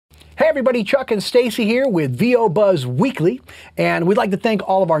Hey everybody, Chuck and Stacy here with VO Buzz Weekly, and we'd like to thank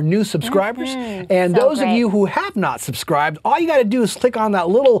all of our new subscribers. And So those of great. you who have not subscribed, all you got to do is click on that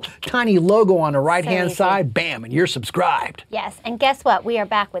little tiny logo on the right-hand easy. side, bam, and you're subscribed. Yes, and guess what? We are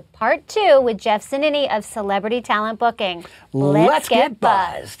back with part 2 with Jeff Zanini of Celebrity Talent Booking. Let's get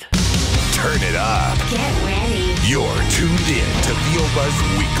buzzed. Turn it up. Get ready. You're tuned in to VO Buzz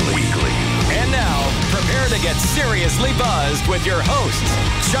Weekly. And now, prepare to get seriously buzzed with your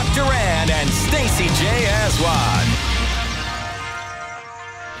hosts, Chuck Duran and Stacy J. Aswan.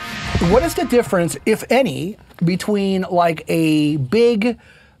 What is the difference, if any, between like a big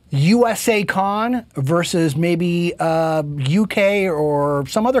USA con versus maybe UK or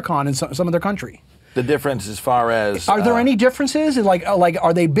some other con in some other country? The difference as far as Are there any differences? Like,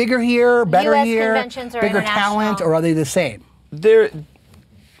 are they bigger here, better US here, conventions are bigger international. talent, or are they the same? they're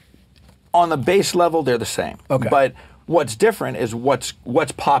on the base level they're the same. Okay. But what's different is what's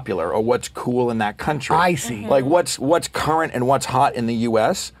popular or what's cool in that country. I see. Like what's current and what's hot in the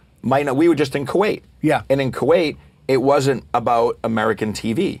US might not. We were just in Kuwait. Yeah. And in Kuwait it wasn't about American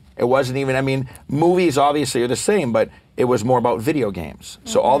TV. It wasn't even, I mean, movies obviously are the same, but it was more about video games.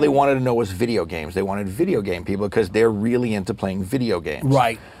 So all they wanted to know was video games. They wanted video game people because they're really into playing video games.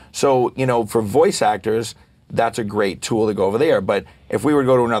 Right. So, you know, for voice actors, that's a great tool to go over there. But if we were to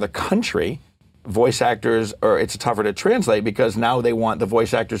go to another country, voice actors, it's tougher to translate because now they want the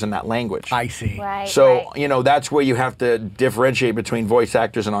voice actors in that language. I see. Right, So, right. you know, that's where you have to differentiate between voice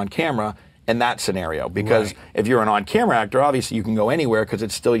actors and on camera in that scenario. Because Right. if you're an on-camera actor, obviously you can go anywhere because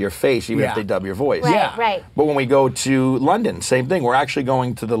it's still your face, even Yeah. if they dub your voice. Right, Yeah. right. But when we go to London, same thing. We're actually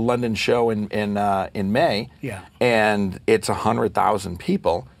going to the London show in May. Yeah. And it's 100,000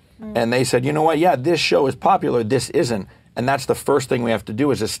 people. And they said, you know what? Yeah, this show is popular. This isn't. And that's the first thing we have to do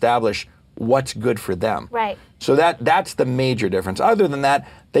is establish what's good for them. Right. So that's the major difference. Other than that,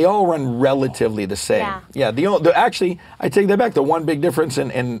 they all run relatively the same. Yeah. Actually, I take that back. The one big difference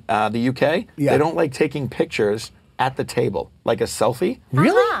in the UK, Yeah. they don't like taking pictures at the table, like a selfie.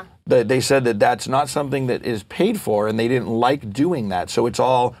 Really? Uh-huh. They said that that's not something that is paid for, and they didn't like doing that. So it's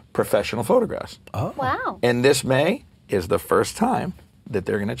all professional photographs. Wow. And this May is the first time that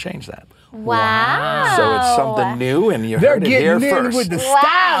they're going to change that. Wow. So it's something new, and you They're heard it here getting in first. with the Wow,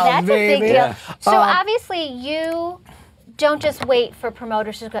 style, that's baby. a big deal. Yeah. So obviously you don't just wait for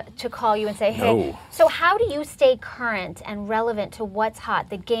promoters to call you and say, hey, No. so how do you stay current and relevant to what's hot,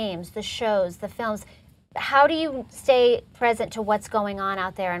 the games, the shows, the films? How do you stay present to what's going on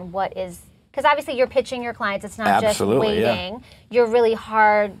out there and what is, because obviously you're pitching your clients, it's not Absolutely, just yeah. waiting. You're really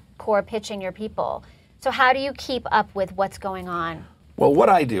hardcore pitching your people. So how do you keep up with what's going on? Well, what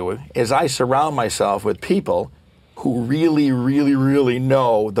I do is I surround myself with people who really, really, really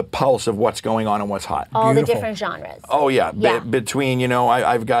know the pulse of what's going on and what's hot. All Beautiful. the different genres. Oh yeah, Yeah. between, you know,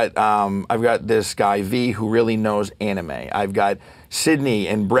 I've got this guy V who really knows anime. I've got Sydney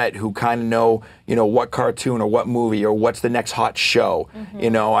and Brett who kind of know, you know, what cartoon or what movie or what's the next hot show. You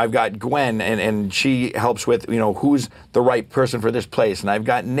know, I've got Gwen and she helps with, you know, who's the right person for this place. And I've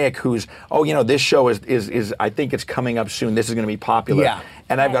got Nick who's, oh, you know, this show is I think it's coming up soon. This is going to be popular. Yeah.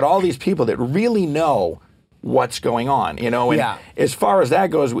 And I've got all these people that really know what's going on, you know. And Yeah. as far as that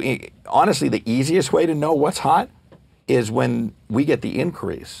goes, honestly, the easiest way to know what's hot is when we get the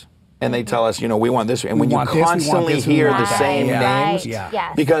inquiries and they tell us, you know, we want this, and when you want this, we want constantly this, we hear want the that. same Yeah. names, Yeah.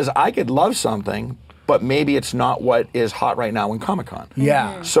 Yes. because I could love something, but maybe it's not what is hot right now in Comic-Con.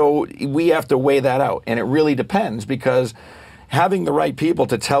 Yeah. So we have to weigh that out, and it really depends because having the right people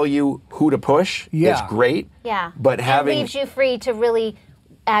to tell you who to push Yeah. is great. Yeah. But having it leaves you free to really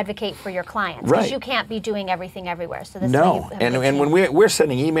advocate for your clients because Right. you can't be doing everything everywhere. So this way No, you have a and good and team. when we're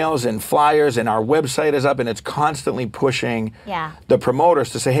sending emails and flyers and our website is up and it's constantly pushing Yeah. the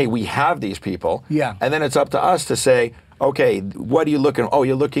promoters to say, hey, we have these people. Yeah. And then it's up to us to say, okay, what are you looking? Oh,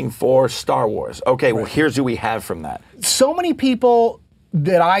 you're looking for Star Wars. Okay, well here's who we have from that. So many people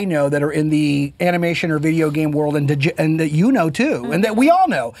that I know that are in the animation or video game world, and that you know too, and that we all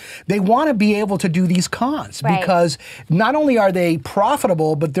know, they want to be able to do these cons Right. because not only are they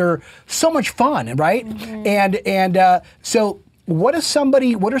profitable, but they're so much fun, right? So what are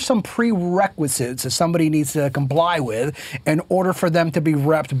some prerequisites that somebody needs to comply with in order for them to be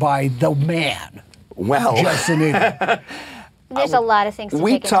repped by the man, Well, Justin Zanini? There's a lot of things to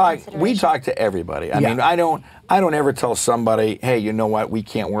we take into talk consideration. to everybody. I Yeah. mean, I don't ever tell somebody, hey, you know what, we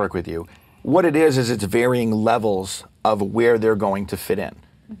can't work with you. What it is it's varying levels of where they're going to fit in.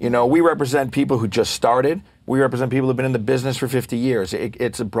 You know, we represent people who just started. We represent people who've been in the business for 50 years.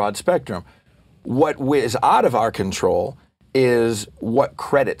 It's a broad spectrum. What is out of our control is what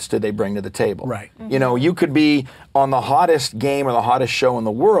credits do they bring to the table. Right. You know, you could be on the hottest game or the hottest show in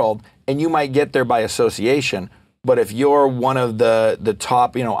the world, and you might get there by association. But if you're one of the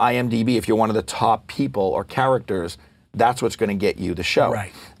top, you know, IMDb, if you're one of the top people or characters, that's what's going to get you the show.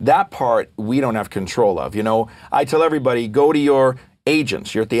 Right. That part we don't have control of. You know, I tell everybody, go to your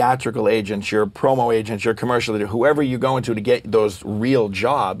agents, your theatrical agents, your promo agents, your commercial, whoever you go into to get those real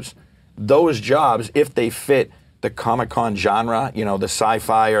jobs. Those jobs, if they fit the Comic-Con genre, you know, the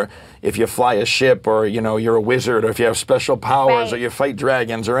sci-fi, or if you fly a ship, or, you know, you're a wizard, or if you have special powers, Right. or you fight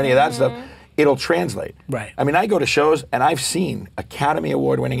dragons, or any of that stuff, it'll translate. Right. I mean, I go to shows, and I've seen Academy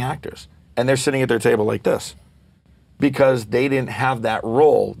Award-winning actors, and they're sitting at their table like this, because they didn't have that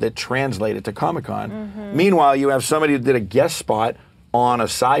role that translated to Comic-Con. Meanwhile, you have somebody who did a guest spot on a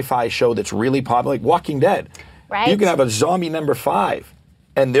sci-fi show that's really popular, like Walking Dead. Right. You can have a zombie number 5,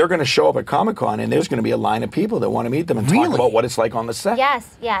 and they're going to show up at Comic-Con, and there's going to be a line of people that want to meet them and talk Really? about what it's like on the set.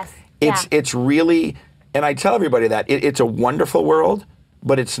 Yes, yes. It's really, and I tell everybody that it's a wonderful world,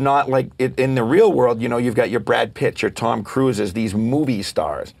 but it's not like in the real world. You know, you've got your Brad Pitt, your Tom Cruises, these movie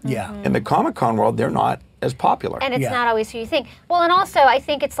stars. Yeah. In the Comic-Con world, they're not as popular. And it's Yeah. not always who you think. Well, and also I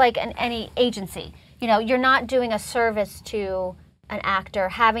think it's like any agency. You know, you're not doing a service to an actor,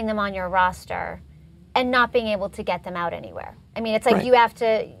 having them on your roster, and not being able to get them out anywhere. I mean, it's like Right. you have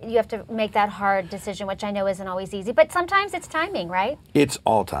to make that hard decision, which I know isn't always easy. But sometimes it's timing, right? It's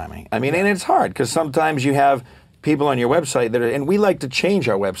all timing. I mean, and it's hard because sometimes you have people on your website that are, and we like to change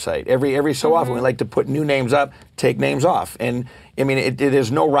our website every so often. We like to put new names up, take names off, and I mean,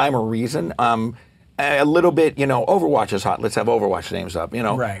 there's no rhyme or reason. A little bit, you know, Overwatch is hot. Let's have Overwatch names up, you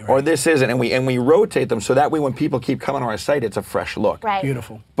know, Right. or this isn't, and we rotate them so that way when people keep coming to our site, it's a fresh look. Right.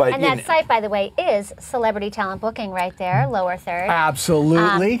 Beautiful. But And you that know, site, by the way, is Celebrity Talent Booking right there, lower third.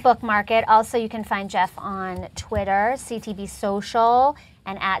 Absolutely. Bookmark it. Also, you can find Jeff on Twitter, CTB Social,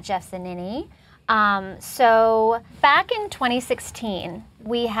 and at Jeff Zanini. So back in 2016,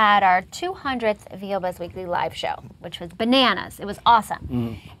 we had our 200th VO Buzz Weekly live show, which was bananas. It was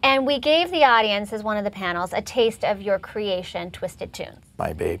awesome. And we gave the audience, as one of the panels, a taste of your creation, Twisted Tunes.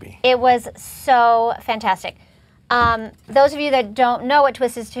 my baby. It was so fantastic. Those of you that don't know what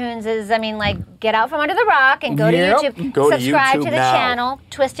Twisted Tunes is, I mean, like, get out from under the rock and go Yep. to YouTube. Go to Subscribe YouTube to the now. channel,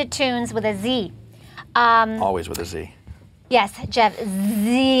 Twisted Tunes with a Z. Always with a Z. Yes, Jeff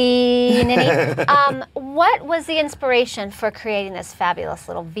Zanini. What was the inspiration for creating this fabulous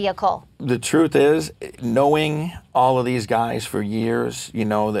little vehicle? The truth is, knowing all of these guys for years, you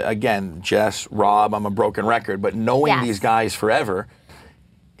know, again, Jess, Rob, I'm a broken record, but knowing Yes. these guys forever,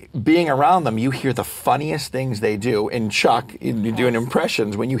 being around them, you hear the funniest things they do. And Chuck, you're doing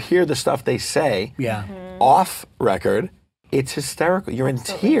impressions, when you hear the stuff they say Yeah. off record, it's hysterical. You're in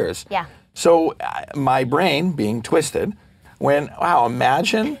tears. Yeah. So my brain, being twisted, went, wow,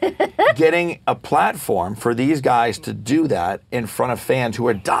 imagine getting a platform for these guys to do that in front of fans who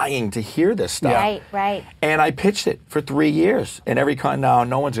are dying to hear this stuff. Right, right. And I pitched it for 3 years. And every con now,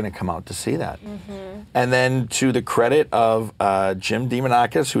 no one's going to come out to see that. And then to the credit of Jim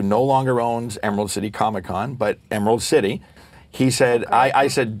DeMonakis, who no longer owns Emerald City Comic Con, but Emerald City, he said, I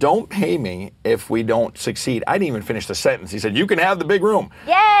said, don't pay me if we don't succeed. I didn't even finish the sentence. He said, you can have the big room.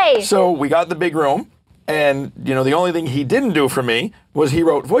 Yay! So we got the big room. And, you know, the only thing he didn't do for me was he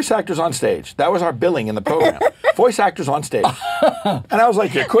wrote voice actors on stage. That was our billing in the program. Voice actors on stage. And I was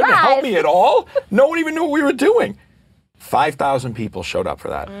like, you couldn't help Live. me at all? No one even knew what we were doing. 5,000 people showed up for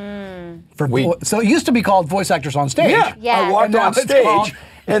that. So it used to be called Voice Actors on Stage. Yeah. Yeah. I walked And now on it's stage called-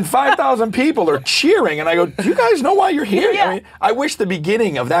 and 5,000 people are cheering. And I go, do you guys know why you're here? Yeah. I mean, I wish the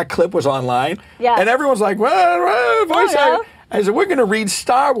beginning of that clip was online. Yeah. And everyone's like, well, voice Hello. actor. I said, we're going to read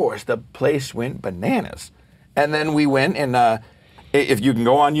Star Wars. The place went bananas. And then we went and if you can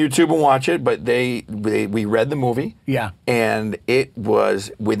go on YouTube and watch it, but we read the movie. Yeah. And it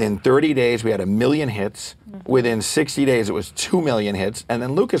was within 30 days, we had 1 million hits. Within 60 days, it was 2 million hits. And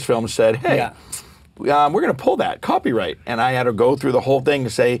then Lucasfilm said, hey, Yeah. we're going to pull that copyright. And I had to go through the whole thing to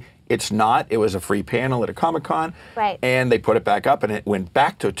say it's not. It was a free panel at a Comic-Con. Right. And they put it back up and it went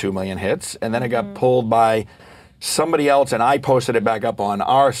back to 2 million hits. And then it got pulled by somebody else and I posted it back up on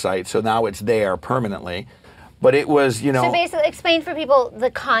our site. So now it's there permanently. But it was, you know. So basically, explain for people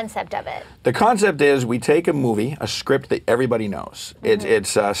the concept of it. The concept is we take a movie, a script that everybody knows.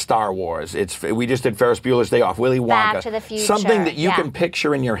 It's Star Wars. We just did Ferris Bueller's Day Off, Willy Wonka. Back to the Future, Something that you yeah. can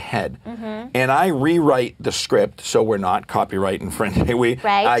picture in your head. And I rewrite the script so we're not copyright infringing.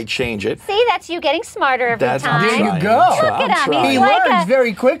 Right. I change it. See, that's you getting smarter every That's time. There you I'm go. trying, Look at I'm him. trying. He He's like learns a-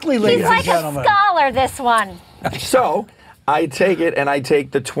 very quickly, ladies He's like and gentlemen. a scholar, this one. So I take it and I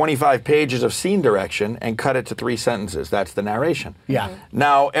take the 25 pages of scene direction and cut it to 3 sentences. That's the narration. Yeah.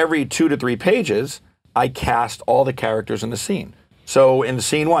 Now, every 2 to 3 pages, I cast all the characters in the scene. So in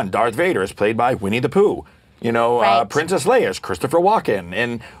scene 1, Darth Vader is played by Winnie the Pooh. You know, Right. Princess Leia is Christopher Walken.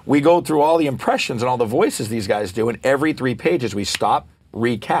 And we go through all the impressions and all the voices these guys do, and every 3 pages we stop,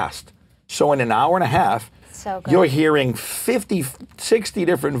 recast. So in an hour and a half, So good. you're hearing 50, 60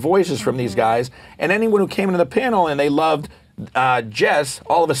 different voices from these guys, and anyone who came into the panel and they loved Jess,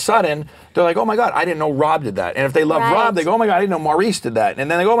 all of a sudden, they're like, oh my God, I didn't know Rob did that. And if they love Right. Rob, they go, oh my God, I didn't know Maurice did that. And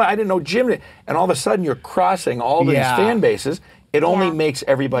then they go, oh my, I didn't know Jim did. And all of a sudden, you're crossing all these Yeah. fan bases. It only Yeah. makes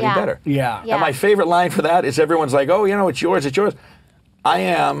everybody Yeah. better. Yeah. Yeah. And my favorite line for that is everyone's like, oh, you know, it's yours, it's yours. I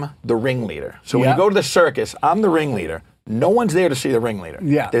am the ringleader. So when Yeah. you go to the circus, I'm the ringleader. No one's there to see the ringleader.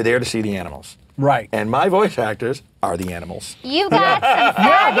 Yeah. They're there to see the animals. Right. And my voice actors are the animals. You've got some Yeah,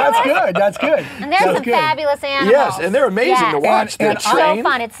 fabulous, that's good. That's good. and there's That's some good. fabulous animals. Yes, and they're amazing to watch. They're It's so trained.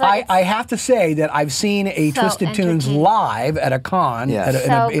 fun. It's I have to say that I've seen a So Twisted Tunes entertaining. live at a con, Yes. at a-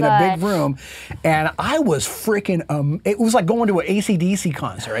 So in a big good. room, and I was freaking. It was like going to an AC/DC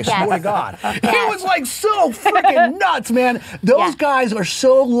concert. I swear to God, it was like so freaking nuts, man. Those Yeah. guys are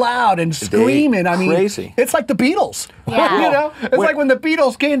so loud and screaming. I mean, crazy. it's like the Beatles. Yeah. You know, it's like when the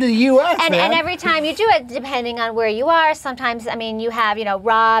Beatles came to the U.S. And man. every time you do it, depending on where you are, sometimes, I mean, you have, you know,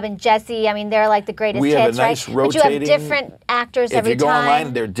 Rob and Jesse. I mean, they're like the greatest We have a hits, nice right? But you have rotating- different actors If every you go time.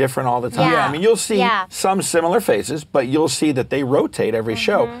 online, they're different all the time. Yeah. I mean, you'll see Yeah. some similar faces, but you'll see that they rotate every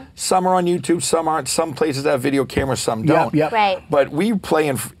show. Mm-hmm. Some are on YouTube, some aren't. Some places have video cameras, some don't. Yep. Right. But we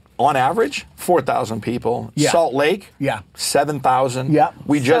play on average, 4,000 people. Yeah. Salt Lake, Yeah. 7,000. Yep.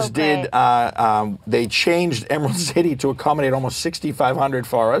 We just great. did, they changed Emerald City to accommodate almost 6,500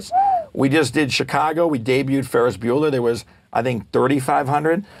 for us. We just did Chicago. We debuted Ferris Bueller. There was, I think,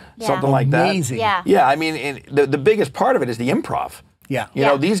 3,500, Yeah. something like that. Amazing. Yeah. Yeah, I mean, the biggest part of it is the improv. Yeah. You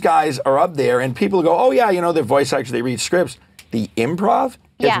know, Yeah. these guys are up there, and people go, oh, yeah, you know, they're voice actors, they read scripts. The improv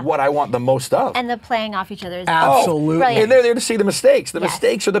is Yeah. what I want the most of. And the playing off each other is Absolutely. brilliant. And they're there to see the mistakes. The Yes.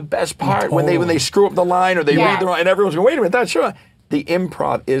 mistakes are the best part when they Totally. screw up the line or they Yes. read the wrong, and everyone's going, wait a minute, that's sure. The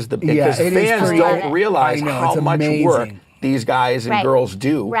improv is the Yeah, because it is fans pretty- don't realize I know, how it's much amazing. work these guys and Right. girls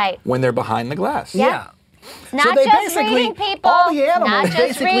do Right. when they're behind the glass. Yeah. Not So they just basically, reading, people. all the animals Not just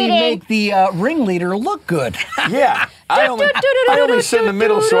basically reading. make the ringleader look good. Yeah, I only sit in the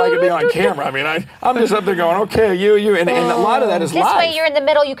middle so I can be on camera. I mean, I'm just up there going, okay, you, and a lot of that is This live. way, you're in the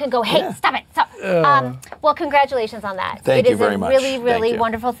middle. You can go, hey, Yeah. stop it. Stop. Well, congratulations on that. Thank It you is very a much. really, Thank really you.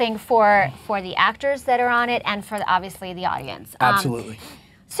 wonderful thing for the actors that are on it and for obviously the audience. Absolutely.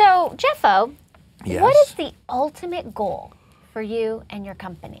 So, Jeffo, Yes. what is the ultimate goal for you and your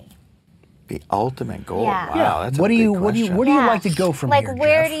company? The ultimate goal. Yeah. Wow, Yeah. that's What a do big you question. Where do you like to go from like, here?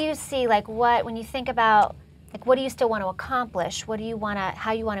 where Jeff? do you see, like, what, when you think about, like, what do you still want to accomplish? What do you want to,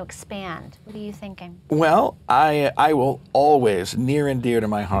 how you want to expand? What are you thinking? Well, I will always, near and dear to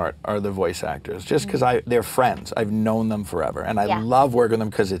my heart, are the voice actors. Just because they're friends. I've known them forever. And I Yeah. love working with them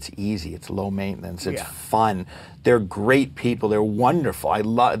because it's easy. It's low maintenance. It's Yeah. fun. They're great people. They're wonderful.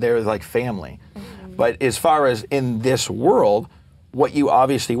 They're like family. But as far as in this world, what you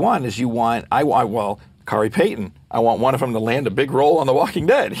obviously want is well, Kari Payton. I want one of them to land a big role on The Walking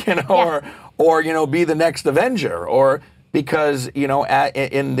Dead, you know, Yeah. or you know, be the next Avenger, or because you know,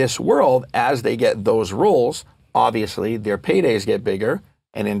 in this world, as they get those roles, obviously their paydays get bigger,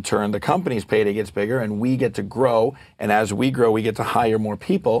 and in turn, the company's payday gets bigger, and we get to grow. And as we grow, we get to hire more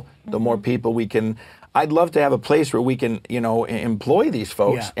people. The more people we can. I'd love to have a place where we can, you know, employ these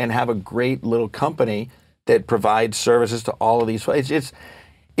folks Yeah. and have a great little company that provides services to all of these folks.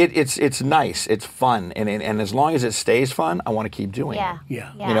 It's nice, it's fun, and as long as it stays fun, I want to keep doing Yeah. it.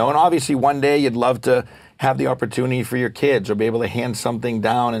 Yeah. You know, and obviously one day you'd love to have the opportunity for your kids or be able to hand something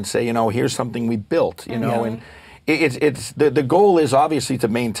down and say, you know, here's something we built, you know, and it's the goal is obviously to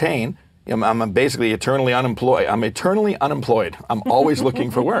maintain. I'm basically eternally unemployed. I'm eternally unemployed. I'm always looking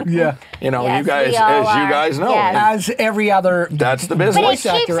for work. Yeah. You know, Yes, you guys, we all as you are. guys know, Yes. As every other that's the But business. it voice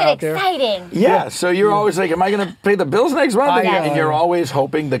keeps actor it out there. exciting. Yeah, so you're always like, am I going to pay the bills next month? I And know. you're always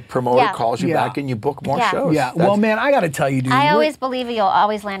hoping the promoter Yeah. calls you Yeah. back and you book more Yeah. shows. Yeah, That's- well, man, I got to tell you, dude. I we're- always believe you'll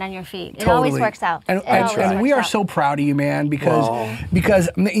always land on your feet. It always Totally. works out. And, It always and we works are out. so proud of you, man, because Well.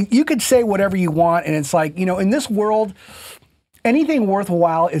 you could say whatever you want, and it's like, you know, in this world, anything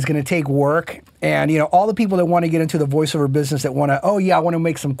worthwhile is going to take work. And, you know, all the people that want to get into the voiceover business that want to, oh, yeah, I want to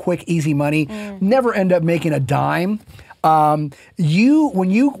make some quick, easy money, never end up making a dime. When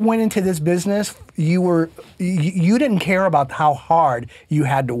you went into this business, you didn't care about how hard you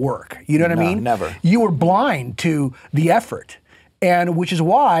had to work. You know what I No, mean? never. You were blind to the effort, and which is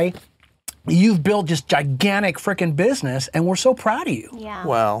why you've built just gigantic freaking business, and we're so proud of you. Yeah.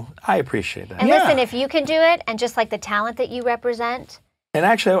 Well, I appreciate that. And Yeah. listen, if you can do it, and just like the talent that you represent, And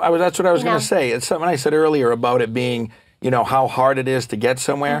actually, that's what I was You know. going to say. It's something I said earlier about it being, how hard it is to get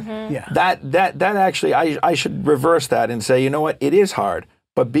somewhere. Mm-hmm. Yeah. That actually, I should reverse that and say, you know what? It is hard,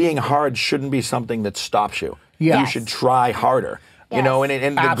 but being hard shouldn't be something that stops you. Yeah. You should try harder. Yes.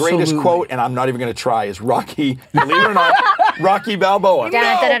 And the greatest Absolutely. quote, and I'm not even going to try, is Rocky, believe it or not, Rocky Balboa.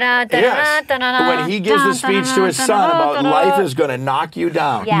 Yes. When he gives the speech to his son about life is going to knock you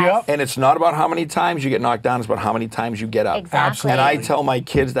down. Yes. Yep. And it's not about how many times you get knocked down, it's about how many times you get up. Exactly. And I tell my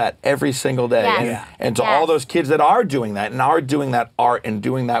kids that every single day. Yes. And, Yeah. and to Yes. all those kids that are doing that and are doing that art and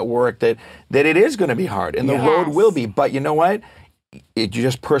doing that work, that it is going to be hard and the Yes. road will be. But you know what? You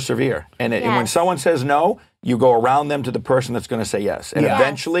just persevere. And when Yes. someone says no, you go around them to the person that's going to say yes. And Yes.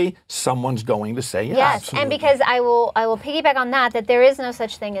 eventually, someone's going to say yes. Yes, and because I will piggyback on that there is no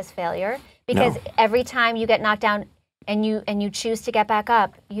such thing as failure, because No. every time you get knocked down and you choose to get back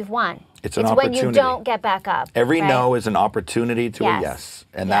up, you've won. It's an when you opportunity. don't get back up. Every right? no is an opportunity to a Yes. yes.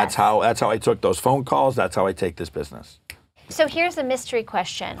 And Yes. that's how I took those phone calls. That's how I take this business. So here's a mystery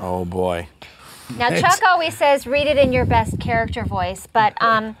question. Oh, boy. Now Chuck always says read it in your best character voice, but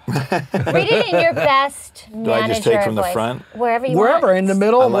read it in your best manager I just take from the voice. wherever Wherever you Wherever, want. in the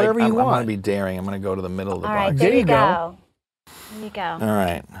middle, wherever you I'm going to want. be daring. I'm going to go to the middle of the All right, box. there There you you go. go. There you go. All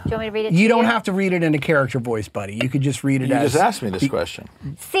right. Do you want me to read it to You don't have to read it in a character voice, buddy. You could just read it You as. just asked me this question.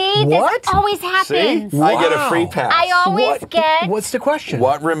 See, What? this always See? happens. I get a Wow. free pass. I always get What's the question?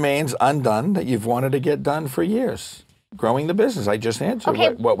 What remains undone that you've wanted to get done for years? Growing the business. I just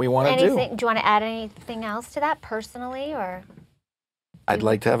answered what we want to do. anything, do you want to add anything else to that personally, or? I'd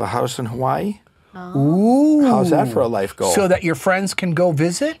like to have a house in Hawaii. Ooh. How's that for a life goal? So that your friends can go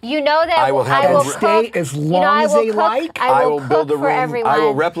visit? You know that I will have And a stay cook. as You know, long I as will they cook- like? I will build cook a for room. everyone. I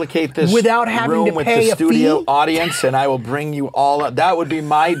will replicate this Without having room to with pay the a studio fee? audience, and I will bring you all up. That would be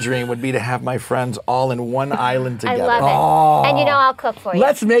my dream, would be to have my friends all in one island I together. love it. And you know I'll cook for you.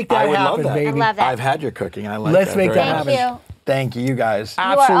 Let's make that I would happen, love that. baby. I love that. I've had your cooking. I like Let's that. make very that much. Thank happen. you. Thank you, guys. You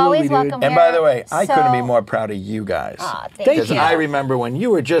are Absolutely, always dude. welcome And here. by the way, I couldn't be So- more proud of you guys. Aw, Thank Because you. I remember when you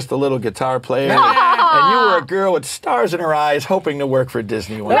were just a little guitar player, and you were a girl with stars in her eyes, hoping to work for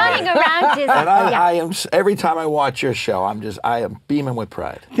Disney one Running day. around Disney. And Yeah. I am every time I watch your show, I am beaming with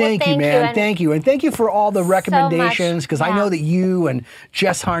pride. Thank you, thank you, man. and Thank you. And thank you for all the recommendations, because I yeah. know that you and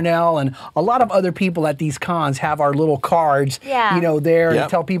Jess Harnell and a lot of other people at these cons have our little cards, Yeah. there Yep. and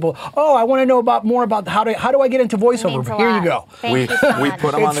tell people, oh, I want to know more about how do I get into voiceover? Means a Here you lot. go. Thank we you so we much.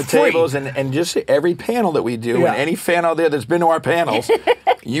 put them on the It's free. tables and just every panel that we do, Yeah. and any fan out there that's been to our panels,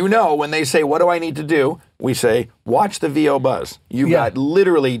 when they say, what do I need to do? We say, watch the VO Buzz. You've Yeah. got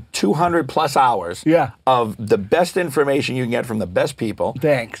literally 200 plus hours Yeah. of the best information you can get from the best people.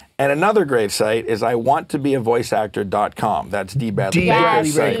 Thanks. And another great site is iwanttobeavoiceactor.com. That's D. Bradley D. Baker's Bradley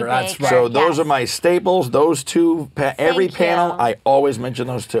site. Baker, that's right. So those Yes. are my staples. Those two, every Thank panel, you. I always mention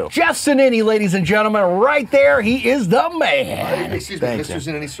those two. Jeff Zanini, ladies and gentlemen, right there. He is the man. Excuse me, Thank Mr.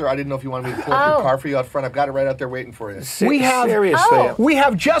 you. Zanini, sir. I didn't know if you wanted me to pull up Oh. your car for you out front. I've got it right out there waiting for you. We have Seriously. we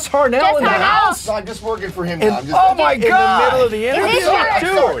have Jess Harnell Jess in the Harnell. house. No, I'm just working for him now. I'm just, Oh my In the God! middle of the interview, this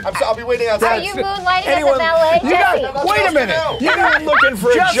your- dude. I'll be waiting Are outside. you moonlighting anyone- as a valet, You got- Jesse? wait a minute. You're not looking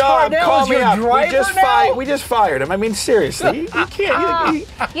for a Jess job. Harnell Call is me your up. driver now? We just fired him. I mean, seriously, you can't.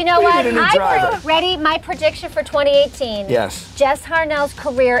 You know We what? need a new driver. Ready? My prediction for 2018. Yes. Jess Harnell's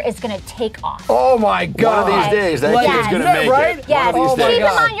career is going to take off. Oh my One God! of these days, that Like, kid's Yes. gonna isn't that make right? it. Yes. One of Oh these my days. Keep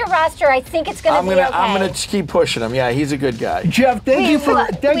him God. on your roster. I think it's going to be okay. I'm gonna keep pushing him. Yeah, he's a good guy. Jeff, thank We you for lo-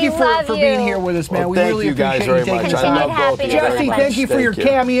 we love for being you. here with us, man. Well, we thank really you guys appreciate very you much. taking I the love time. both of you very Jesse, much. thank you for your Thank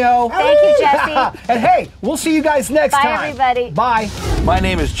you. cameo. Thank you, Jesse. And hey, we'll see you guys next Bye, time. everybody. Bye. My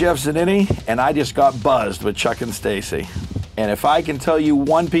name is Jeff Zanini, and I just got buzzed with Chuck and Stacy. And if I can tell you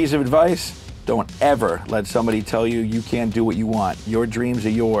one piece of advice, don't ever let somebody tell you you can't do what you want. Your dreams are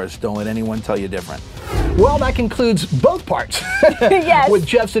yours. Don't let anyone tell you different. Well, that concludes both parts Yes. with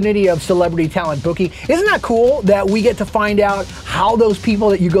Jeff Zanini of Celebrity Talent Booking. Isn't that cool that we get to find out how those people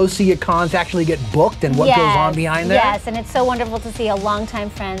that you go see at cons actually get booked and what Yes. goes on behind that? Yes, and it's so wonderful to see a longtime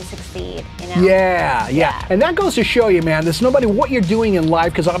friend succeed. You know. Yeah. And that goes to show you, man, there's nobody what you're doing in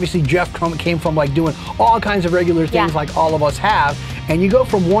life, because obviously Jeff came from like doing all kinds of regular things Yeah. like all of us have, and you go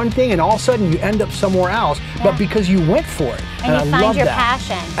from one thing and all of a sudden you end up somewhere else, but because you went for it. And you I find love your that.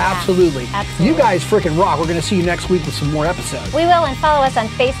 passion. Yeah. Absolutely. Absolutely. You guys freaking rock. We're going to see you next week with some more episodes. We will, and follow us on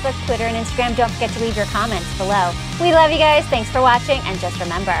Facebook, Twitter, and Instagram. Don't forget to leave your comments below. We love you guys. Thanks for watching, and just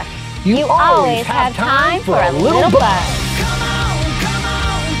remember, You always have time for a little buzz. Come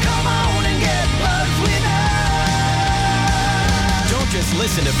on and get buzzed with us. Don't just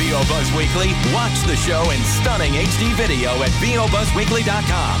listen to VO Buzz Weekly, watch the show in stunning HD video at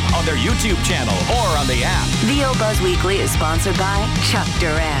VOBuzzWeekly.com, on their YouTube channel, or on the app. VO Buzz Weekly is sponsored by Chuck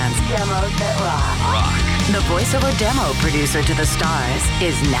Duran's Demos That Rock. The voiceover demo producer to the stars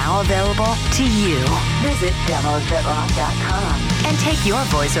is now available to you. Visit demosthatrock.com and take your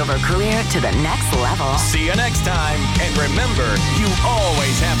voiceover career to the next level. See you next time. And remember, you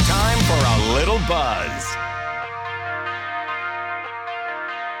always have time for a little buzz.